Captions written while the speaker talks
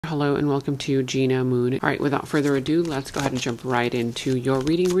hello and welcome to Gena Moon. All right, without further ado, let's go ahead and jump right into your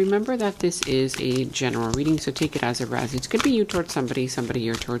reading. Remember that this is a general reading, so take it as it resonates. It could be you towards somebody, somebody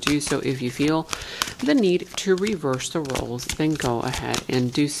here towards you. So if you feel the need to reverse the roles, then go ahead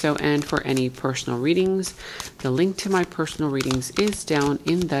and do so. And for any personal readings, the link to my personal readings is down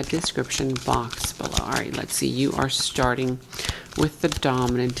in the description box below. All right, let's see. You are starting with the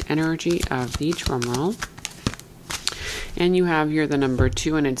dominant energy of the drum roll. And you have here the number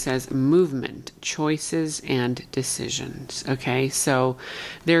 2, and it says movement, choices, and decisions. Okay, so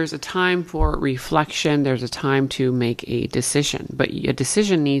there's a time for reflection. There's a time to make a decision, but a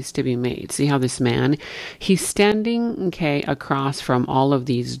decision needs to be made. See how this man, he's standing, okay, across from all of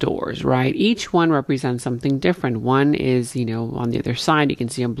these doors, right? Each one represents something different. One is, you know, on the other side, you can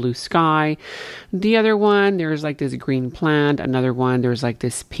see a blue sky. The other one, there's like this green plant. Another one, there's like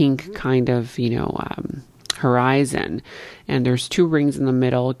this pink kind of, you know, horizon, and there's 2 rings in the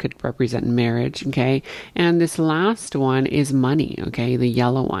middle. It could represent marriage, okay? And this last one is money, okay? The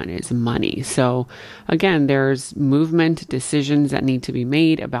yellow one is money. So again, there's movement, decisions that need to be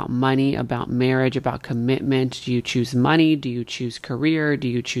made about money, about marriage, about commitment. Do you choose money? Do you choose career? Do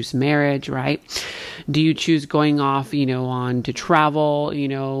you choose marriage, right? Do you choose going off, you know, on to travel? You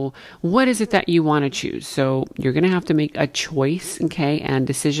know, what is it that you want to choose? So you're going to have to make a choice, okay? And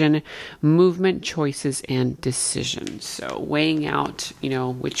decision, movement, choices, and decisions. So weighing out, you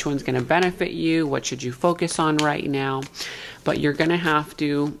know, which one's going to benefit you, what should you focus on right now, but you're going to have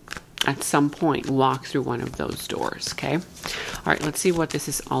to at some point walk through one of those doors. Okay. All right, let's see what this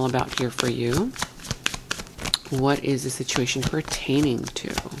is all about here for you. What is the situation pertaining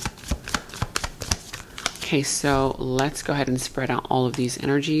to? Okay, so let's go ahead and spread out all of these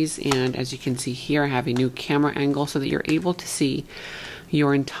energies. And as you can see here, I have a new camera angle so that you're able to see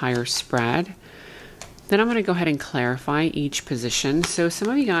your entire spread. Then I'm going to go ahead and clarify each position. So some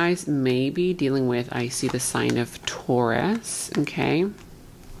of you guys may be dealing with, I see the sign of Taurus, okay?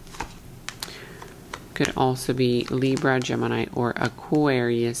 Could also be Libra, Gemini, or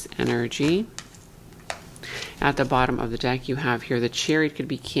Aquarius energy. At the bottom of the deck, you have here the Chariot. Could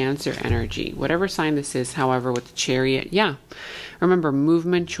be Cancer energy. Whatever sign this is, however, with the Chariot, yeah. Remember,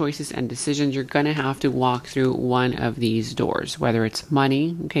 movement, choices, and decisions. You're going to have to walk through one of these doors, whether it's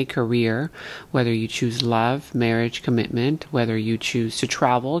money, okay, career, whether you choose love, marriage, commitment, whether you choose to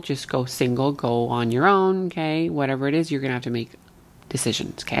travel, just go single, go on your own, okay, whatever it is, you're going to have to make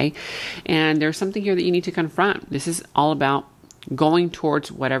decisions, okay? And there's something here that you need to confront. This is all about going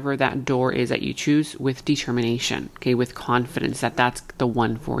towards whatever that door is that you choose with determination, okay, with confidence that that's the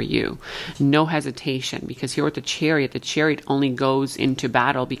one for you. No hesitation, because here with the Chariot only goes into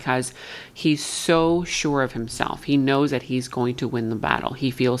battle because he's so sure of himself. He knows that he's going to win the battle.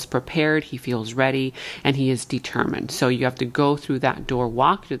 He feels prepared, he feels ready, and he is determined. So you have to go through that door,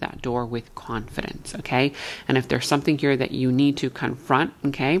 walk through that door with confidence, okay? And if there's something here that you need to confront,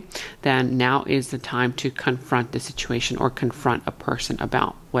 okay, then now is the time to confront the situation or confront a person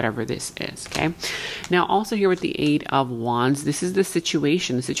about whatever this is, okay? Now, also here with the 8 of Wands, this is the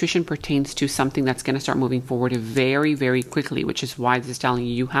situation. The situation pertains to something that's going to start moving forward very, very quickly, which is why this is telling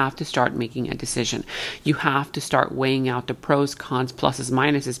you have to start making a decision. You have to start weighing out the pros, cons, pluses,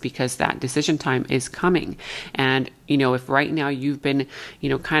 minuses, because that decision time is coming. And, you know, if right now you've been, you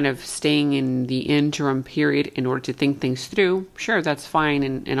know, kind of staying in the interim period in order to think things through, sure, that's fine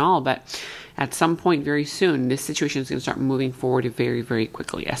and all, but at some point very soon, this situation is going to start moving forward very, very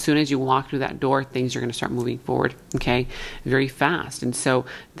quickly. As soon as you walk through that door, things are going to start moving forward, okay, very fast. And so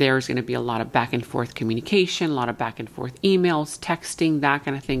there's going to be a lot of back and forth communication, a lot of back and forth emails, texting, that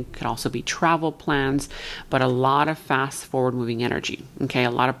kind of thing. Could also be travel plans, but a lot of fast forward moving energy, okay,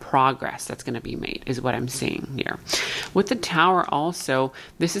 a lot of progress that's going to be made is what I'm seeing here. With the Tower also,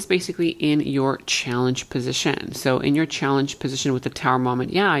 this is basically in your challenge position. So in your challenge position with the Tower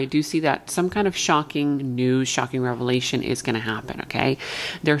moment, yeah, I do see that some kind of shocking news, shocking revelation is going to happen, okay?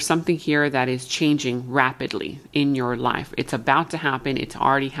 There's something here that is changing rapidly in your life. It's about to happen. It's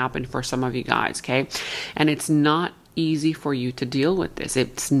already happened for some of you guys, okay? And it's not easy for you to deal with this.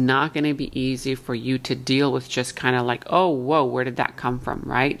 It's not going to be easy for you to deal with just kind of like, oh, whoa, where did that come from,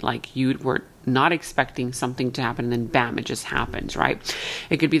 right? Like you were not expecting something to happen and then bam, it just happens, right?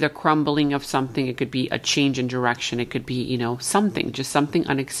 It could be the crumbling of something. It could be a change in direction. It could be, you know, something, just something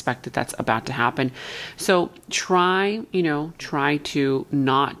unexpected that's about to happen. So try to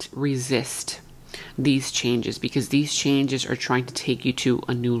not resist these changes, because these changes are trying to take you to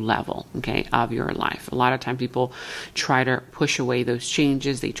a new level, okay, of your life. A lot of time people try to push away those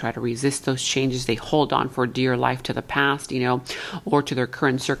changes. They try to resist those changes. They hold on for dear life to the past, or to their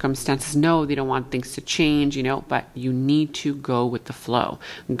current circumstances. No, they don't want things to change, but you need to go with the flow.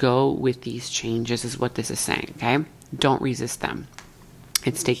 Go with these changes is what this is saying, okay? Don't resist them.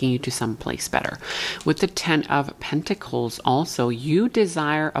 It's taking you to some place better. With the 10 of Pentacles also, you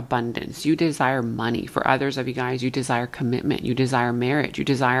desire abundance. You desire money. For others of you guys, you desire commitment. You desire marriage. You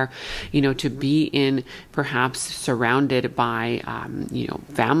desire, to be in, perhaps surrounded by,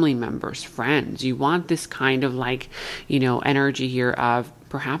 family members, friends. You want this kind of energy here of,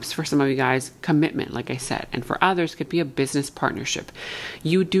 perhaps for some of you guys, commitment, like I said, and for others could be a business partnership.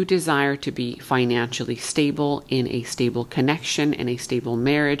 You do desire to be financially stable, in a stable connection, in a stable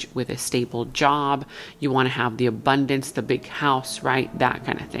marriage, with a stable job. You want to have the abundance, the big house, right? That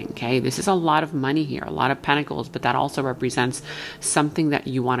kind of thing, okay? This is a lot of money here, a lot of pentacles, but that also represents something that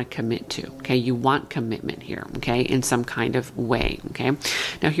you want to commit to, okay? You want commitment here, okay? In some kind of way, okay?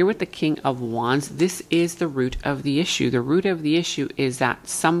 Now here with the King of Wands, this is the root of the issue. The root of the issue is that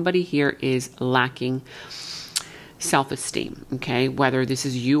somebody here is lacking self-esteem, okay? Whether this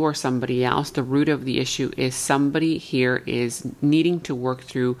is you or somebody else, the root of the issue is somebody here is needing to work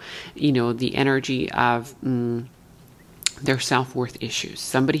through, the energy of their self-worth issues.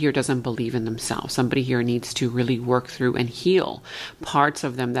 Somebody here doesn't believe in themselves. Somebody here needs to really work through and heal parts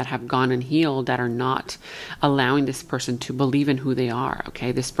of them that have gone and healed, that are not allowing this person to believe in who they are,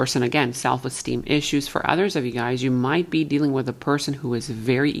 okay? This person, again, self-esteem issues. For others of you guys, you might be dealing with a person who is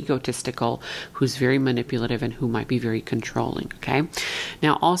very egotistical, who's very manipulative, and who might be very controlling, okay?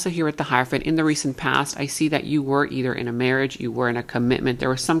 Now, also here at the Hierophant, in the recent past, I see that you were either in a marriage, you were in a commitment. There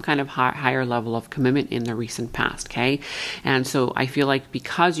was some kind of higher level of commitment in the recent past, okay? And so I feel like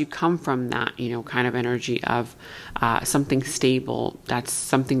because you come from that, kind of energy of something stable, that's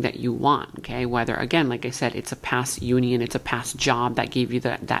something that you want, okay? Whether, again, like I said, it's a past union, it's a past job that gave you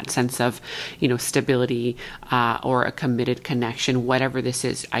that sense of, stability, or a committed connection, whatever this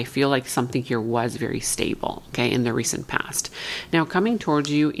is. I feel like something here was very stable, okay, in the recent past. Now, coming towards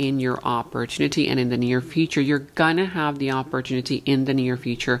you in your opportunity and in the near future, you're gonna have the opportunity in the near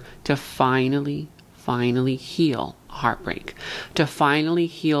future to finally heal heartbreak, to finally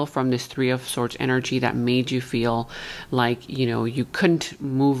heal from this Three of Swords energy that made you feel like, you couldn't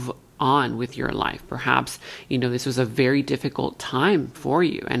move on with your life. Perhaps, this was a very difficult time for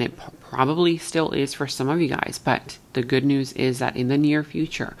you, and it probably still is for some of you guys. But the good news is that in the near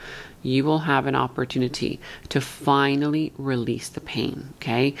future, you will have an opportunity to finally release the pain,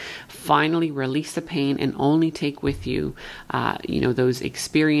 okay? Finally release the pain and only take with you, those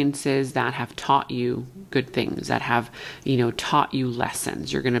experiences that have taught you good things, that have, taught you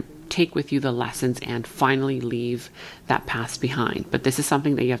lessons. You're going to take with you the lessons and finally leave that past behind. But this is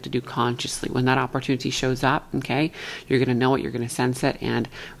something that you have to do consciously. When that opportunity shows up, okay, you're going to know it, you're going to sense it, and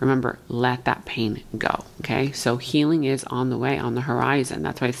remember, let that pain go, okay? So healing is on the way, on the horizon.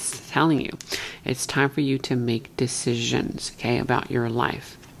 That's why it's telling you. It's time for you to make decisions, okay, about your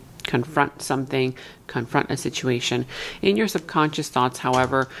life. Confront something, confront a situation. In your subconscious thoughts,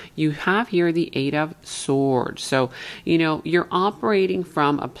 however, you have here the Eight of Swords. So, you're operating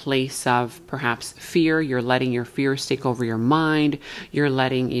from a place of perhaps fear. You're letting your fears take over your mind. You're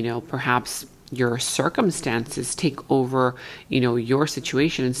letting, perhaps your circumstances take over, your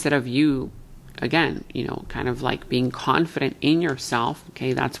situation, instead of you, again, kind of like being confident in yourself.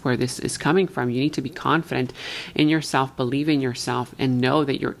 Okay, that's where this is coming from. You need to be confident in yourself, believe in yourself, and know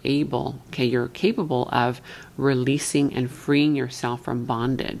that you're able, okay, you're capable of releasing and freeing yourself from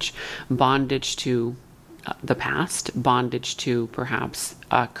bondage. Bondage to the past, bondage to perhaps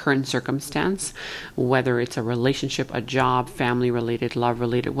a current circumstance, whether it's a relationship, a job, family related, love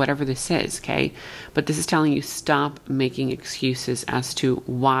related, whatever this is, okay? But this is telling you, stop making excuses as to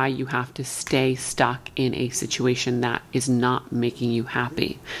why you have to stay stuck in a situation that is not making you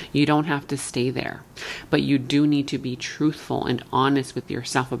happy. You don't have to stay there, but you do need to be truthful and honest with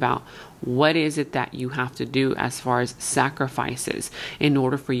yourself about what is it that you have to do as far as sacrifices in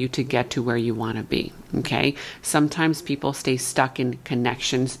order for you to get to where you want to be, okay? Sometimes people stay stuck in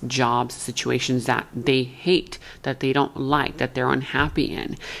connections, jobs, situations that they hate, that they don't like, that they're unhappy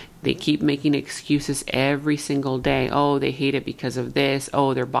in. They keep making excuses every single day. Oh, they hate it because of this.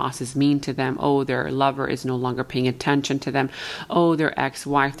 Oh, their boss is mean to them. Oh, their lover is no longer paying attention to them. Oh, their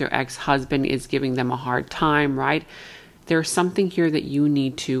ex-wife, their ex-husband is giving them a hard time, right? There's something here that you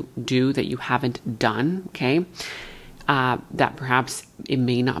need to do that you haven't done, okay? That perhaps it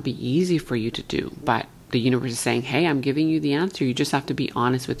may not be easy for you to do, but the universe is saying, hey, I'm giving you the answer. You just have to be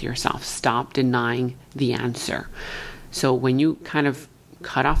honest with yourself. Stop denying the answer. So when you kind of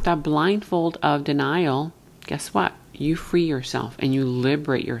cut off that blindfold of denial, guess what? You free yourself and you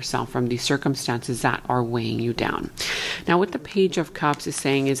liberate yourself from these circumstances that are weighing you down. Now, what the Page of Cups is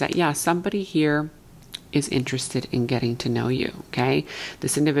saying is that, yeah, somebody here is interested in getting to know you, okay?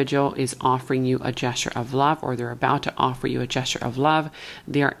 This individual is offering you a gesture of love, or they're about to offer you a gesture of love.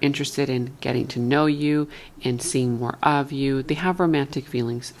 They are interested in getting to know you and seeing more of you. They have romantic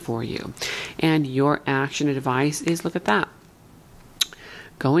feelings for you. And your action advice is, look at that.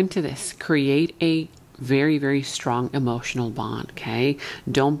 Go into this. Create a very, very strong emotional bond, okay?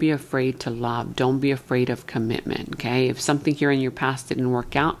 Don't be afraid to love. Don't be afraid of commitment, okay? If something here in your past didn't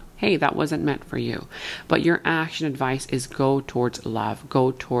work out, hey, that wasn't meant for you. But your action advice is go towards love.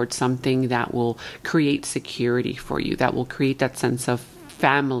 Go towards something that will create security for you, that will create that sense of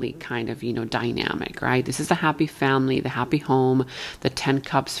family kind of, dynamic, right? This is the happy family, the happy home, the 10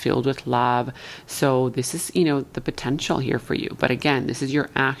 cups filled with love. So this is, the potential here for you. But again, this is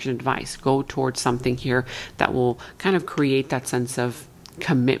your action advice. Go towards something here that will kind of create that sense of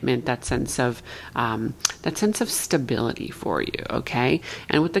commitment, that sense of stability for you, okay?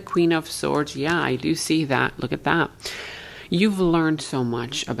 And with the Queen of Swords, yeah, I do see that. Look at that. You've learned so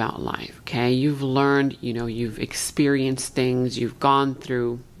much about life, okay? You've learned, you've experienced things, you've gone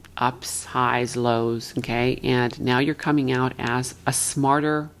through ups, highs, lows, okay? And now you're coming out as a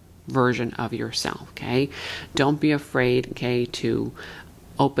smarter version of yourself, okay? Don't be afraid, okay, to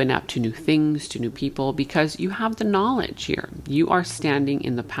open up to new things, to new people, because you have the knowledge here. You are standing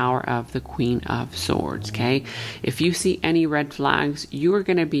in the power of the Queen of Swords, okay? If you see any red flags, you are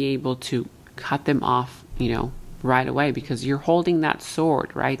going to be able to cut them off, right away, because you're holding that sword,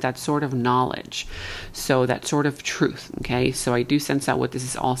 right? That sword of knowledge. So that sword of truth, okay? So I do sense that what this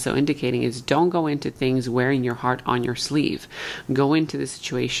is also indicating is don't go into things wearing your heart on your sleeve. Go into the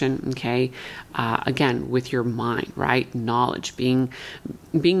situation, okay? Again, with your mind, right? Knowledge, being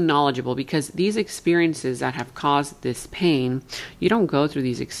knowledgeable, because these experiences that have caused this pain, you don't go through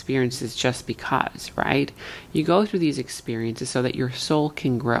these experiences just because, right? You go through these experiences so that your soul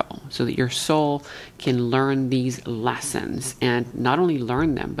can grow, so that your soul can learn these lessons, and not only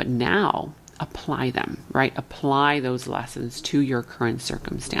learn them, but now apply them, right? Apply those lessons to your current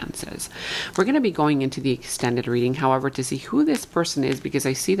circumstances. We're going to be going into the extended reading, however, to see who this person is, because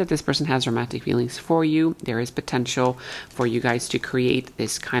I see that this person has romantic feelings for you. There is potential for you guys to create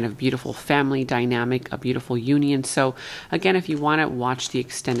this kind of beautiful family dynamic, a beautiful union. So again, if you want to watch the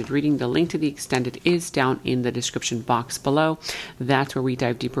extended reading, the link to the extended is down in the description box below. That's where we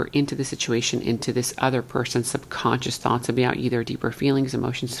dive deeper into the situation, into this other person's subconscious thoughts about you, their deeper feelings,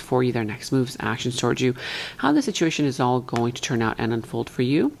 emotions for you, their next moves, actions towards you, how the situation is all going to turn out and unfold for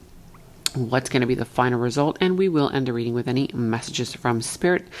you, what's going to be the final result, and we will end the reading with any messages from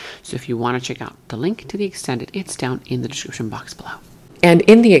Spirit. So if you want to check out the link to the extended, it's down in the description box below. And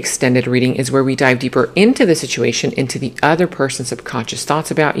in the extended reading is where we dive deeper into the situation, into the other person's subconscious thoughts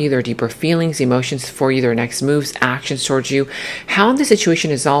about you, their deeper feelings, emotions for you, their next moves, actions towards you, how the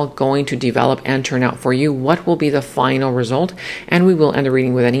situation is all going to develop and turn out for you, what will be the final result, and we will end the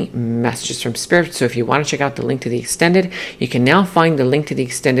reading with any messages from Spirit. So if you want to check out the link to the extended, you can now find the link to the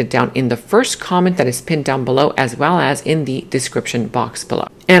extended down in the first comment that is pinned down below, as well as in the description box below.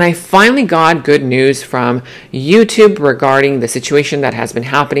 And I finally got good news from YouTube regarding the situation that has been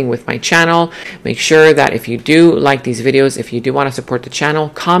happening with my channel. Make sure that if you do like these videos, if you do want to support the channel,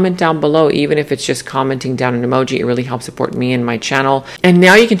 comment down below, even if it's just commenting down an emoji. It really helps support me and my channel. And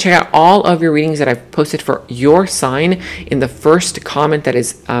now you can check out all of your readings that I've posted for your sign in the first comment that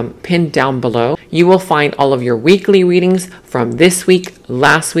is pinned down below. You will find all of your weekly readings from this week,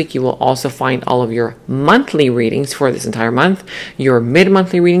 last week. You will also find all of your monthly readings for this entire month, your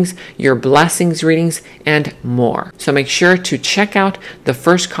mid-monthly readings, your blessings readings, and more. So make sure to check out the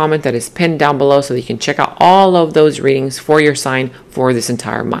first comment that is pinned down below so that you can check out all of those readings for your sign for this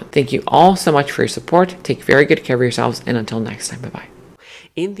entire month. Thank you all so much for your support. Take very good care of yourselves, and until next time, bye-bye.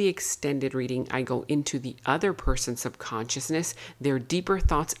 In the extended reading, I go into the other person's subconsciousness, their deeper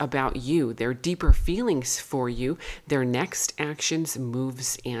thoughts about you, their deeper feelings for you, their next actions,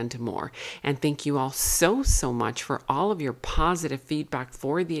 moves, and more. And thank you all so much for all of your positive feedback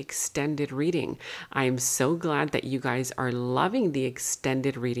for the extended reading. I am so glad that you guys are loving the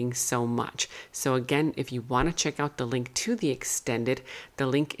extended reading so much. So again, if you want to check out the link to the extended, the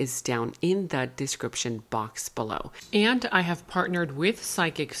link is down in the description box below. And I have partnered with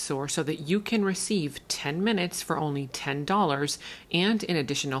Psychic Source so that you can receive 10 minutes for only $10 and an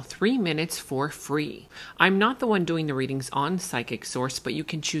additional 3 minutes for free. I'm not the one doing the readings on Psychic Source, but you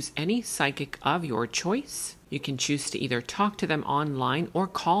can choose any psychic of your choice. You can choose to either talk to them online or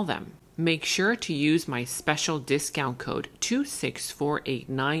call them. Make sure to use my special discount code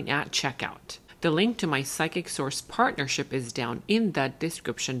 26489 at checkout. The link to my Psychic Source partnership is down in the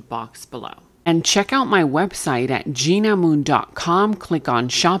description box below. And check out my website at genamoon.com. Click on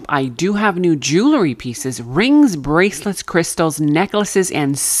shop. I do have new jewelry pieces, rings, bracelets, crystals, necklaces,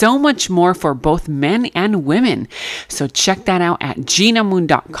 and so much more for both men and women. So check that out at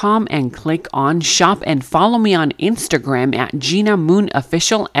genamoon.com and click on shop, and follow me on Instagram at Gena Moon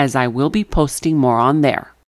Official, as I will be posting more on there.